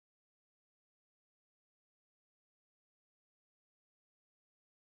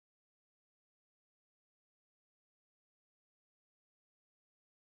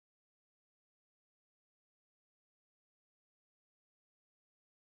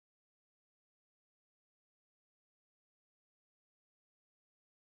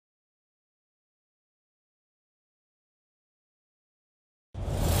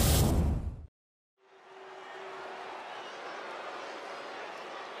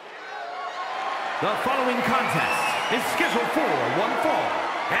The following contest is scheduled for one fall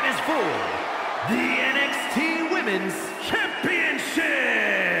and is for the NXT Women's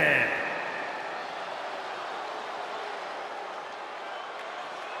Championship.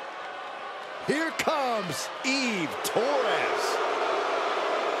 Here comes Eve Torres.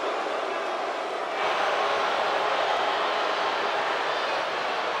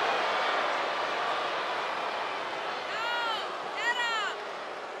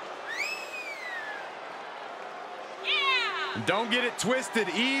 Don't get it twisted,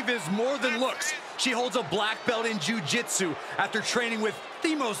 Eve is more than looks. She holds a black belt in jiu-jitsu after training with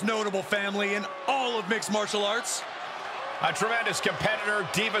the most notable family in all of mixed martial arts. A tremendous competitor,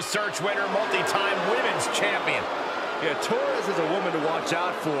 Diva Search winner, multi-time women's champion. Yeah, Torres is a woman to watch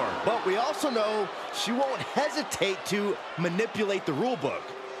out for, but we also know she won't hesitate to manipulate the rule book.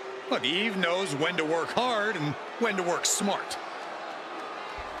 Look, Eve knows when to work hard and when to work smart.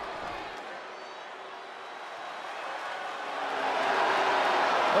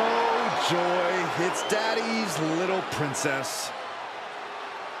 Oh, joy, it's Daddy's little princess.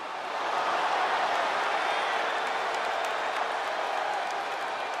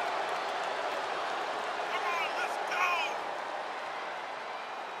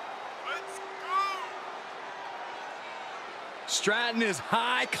 Stratton is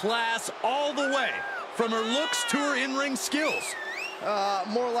high class all the way, from her looks to her in-ring skills.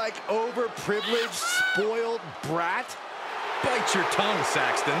 More like overprivileged, spoiled brat. Bite your tongue,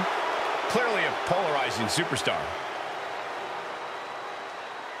 Saxton. Clearly a polarizing superstar.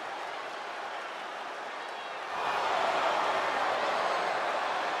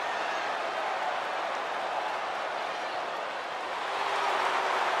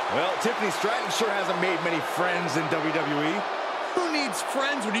 Well, Tiffany Stratton sure hasn't made many friends in WWE. Who needs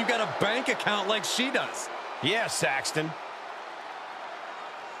friends when you've got a bank account like she does? Yeah, Saxton.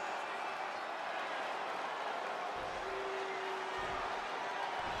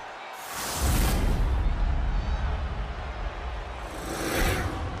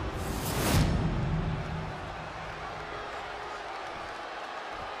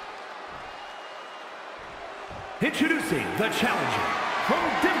 Introducing the challenger from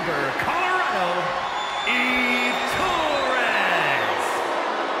Denver, Colorado, Eve Torres.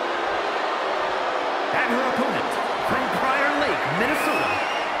 And her opponent from Prior Lake, Minnesota,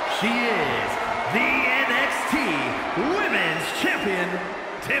 she is the NXT Women's Champion,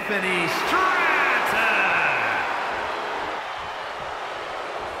 Tiffany Stratton.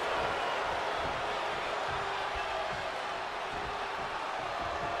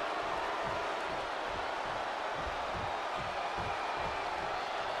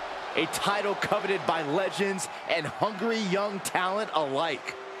 A title coveted by legends and hungry young talent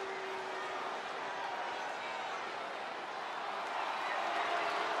alike.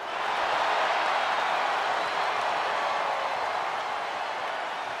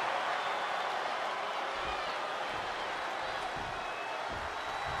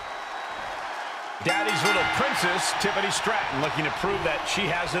 Daddy's little princess, Tiffany Stratton, looking to prove that she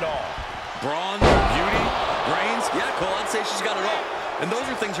has it all. Brawn, beauty, brains. Yeah, Cole, I'd say she's got it all. And those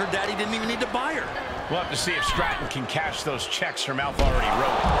are things her daddy didn't even need to buy her. We'll have to see if Stratton can cash those checks her mouth already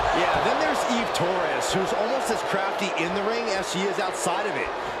wrote. Yeah, then there's Eve Torres, who's almost as crafty in the ring as she is outside of it.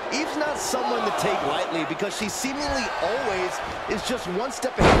 Eve's not someone to take lightly because she seemingly always is just one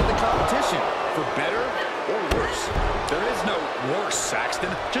step ahead of the competition, for better or worse. There is no worse,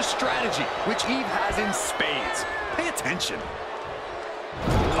 Saxton, just strategy, which Eve has in spades. Pay attention.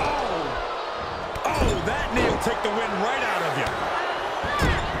 Oh, that knee will take the wind right out of you.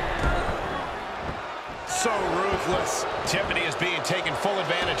 So ruthless. Tiffany is being taken full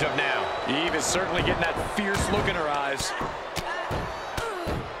advantage of now. Eve is certainly getting that fierce look in her eyes.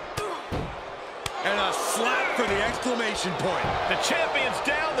 And a slap for the exclamation point. The champion's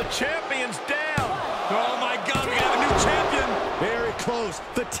down, the champion's down. Oh my God, we have a new champion. Very close.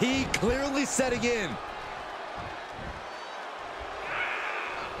 Fatigue clearly setting in.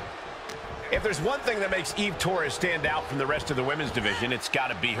 If there's one thing that makes Eve Torres stand out from the rest of the women's division, it's got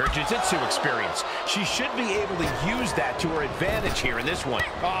to be her jiu-jitsu experience. She should be able to use that to her advantage here in this one.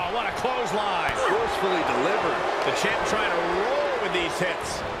 Oh, what a clothesline. Forcefully delivered. The champ trying to roll with these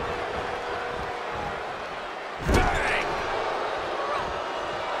hits. Bang!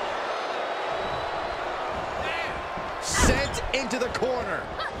 Sent into the corner.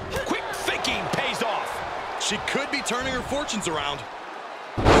 Quick thinking pays off. She could be turning her fortunes around.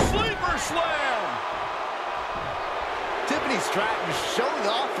 Sleeper slam! Tiffany Stratton showing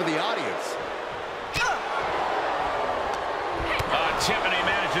off for the audience. Tiffany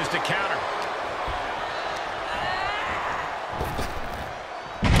manages to counter.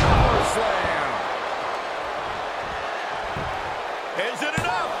 Power slam.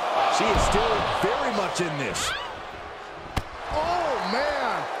 She is still very much in this. Oh,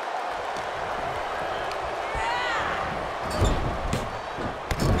 man.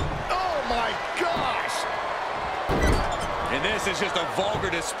 Oh, my gosh. And this is just a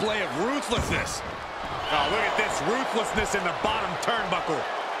vulgar display of ruthlessness. Oh, look at this ruthlessness in the bottom turnbuckle.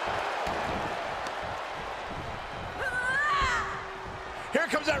 Here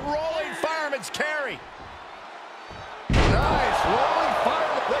comes that rolling fireman's carry. Nice rolling fireman.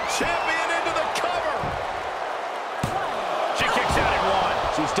 The champion into the cover. She kicks out at one.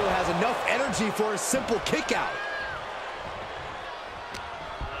 She still has enough energy for a simple kick out.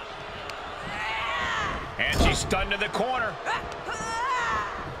 And she's stunned in the corner.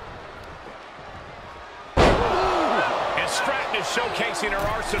 And Stratton is showcasing her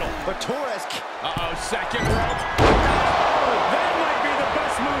arsenal. But Torres... Uh-oh, second rope. That might be the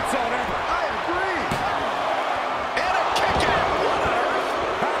best moonsault ever. I agree. And a kick out. What on earth?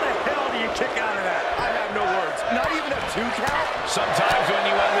 How the hell do you kick out of that? I have no words. Not even a 2 count? Sometimes when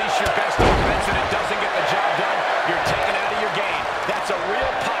you unleash your best offense and it doesn't get the job done, you're taken out of your game. That's a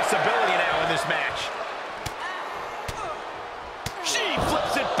real possibility now in this match. She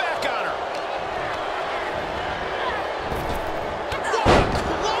flips it back on her. What a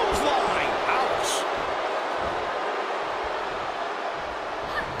clothesline. Ouch.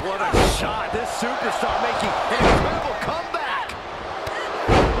 What a shot. This superstar making an incredible comeback.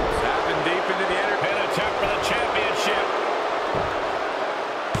 Tapping deep into the inner. Pin attempt for the championship.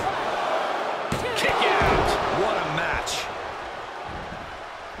 Kick out. What a match.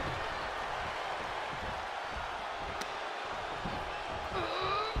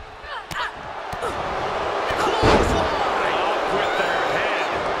 Clothesline. Off with their head.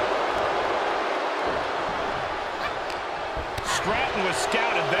 Stratton was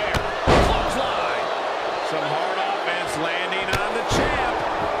scouted there. Clothesline. Some hard offense landing on the champ.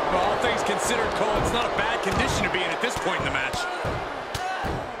 Well, all things considered, Cole, it's not a bad condition to be in at this point in the match.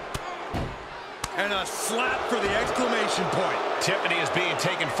 And a slap for the exclamation point. Tiffany is being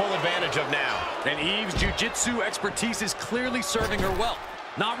taken full advantage of now. And Eve's jiu-jitsu expertise is clearly serving her well.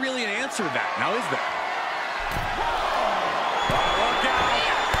 Not really an answer to that, now is there? Look out!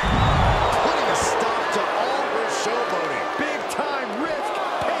 Putting a stop to all her showboating. Big time risk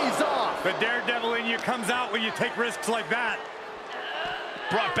pays off. The daredevil in you comes out when you take risks like that.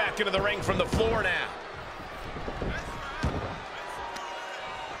 Brought back into the ring from the floor now.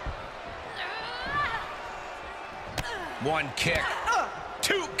 One kick.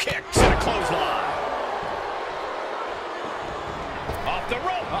 2 kicks and a clothesline. Off the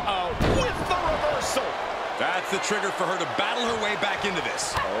rope. Uh-oh. With the reversal. That's the trigger for her to battle her way back into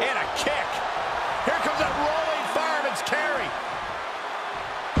this. And a kick. Here comes that rolling fireman's carry.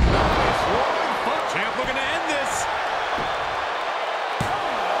 Champ looking to end this.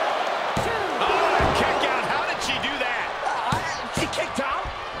 Oh, a kick out. How did she do that? She kicked out?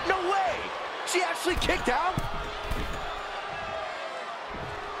 No way. She actually kicked out?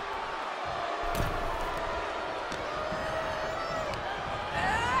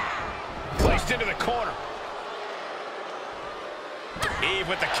 Placed into the corner. Eve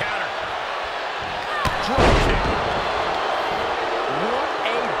with the counter. Drop kick. What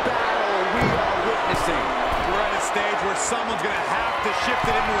a battle we are witnessing. We're at a stage where someone's going to have to shift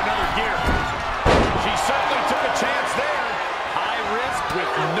it into another gear. She certainly took a chance there. High risk with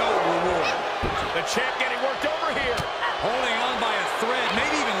no reward. The champ getting worked over here. Holding on by a thread,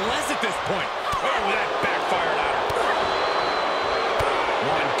 maybe even less at this point. Oh, that backfired on her.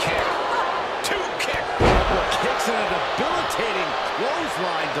 One kick. 2 kick. Couple kicks and a debilitating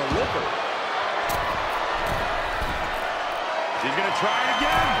clothesline delivered. She's going to try it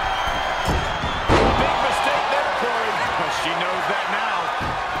again. Big mistake there, Corey. But she knows that now.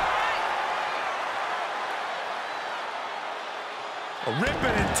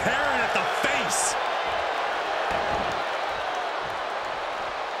 Ripping and tearing at the face.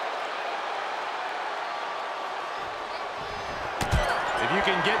 If you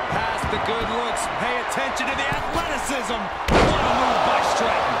can get past the good looks, pay attention to the athleticism. What a move by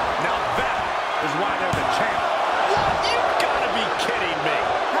Stratton. Now that is why they're the champ. What? You've got to be kidding me.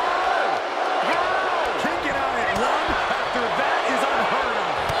 Kicking out at one after that is unheard of.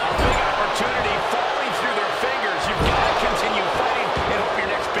 A big opportunity falling through their fingers. You've got to continue fighting and hope your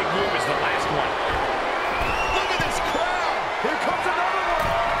next big move is the last one. Look at this crowd. Here comes another one.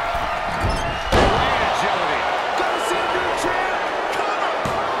 Great agility. Gonna see a new champ. Cover.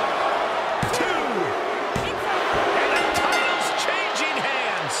 2. And the title's changing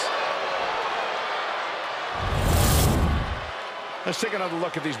hands. Let's take another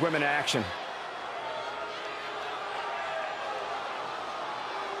look at these women in action.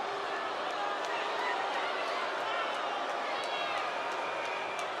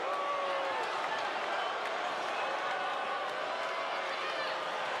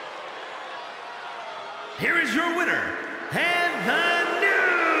 here is your winner, and the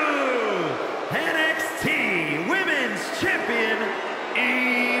new NXT Women's Champion,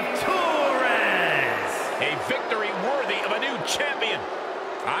 Eve Torres. A victory worthy of a new champion.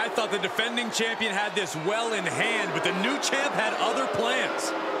 I thought the defending champion had this well in hand, but the new champ had other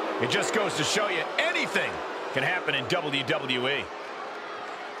plans. It just goes to show you anything can happen in WWE.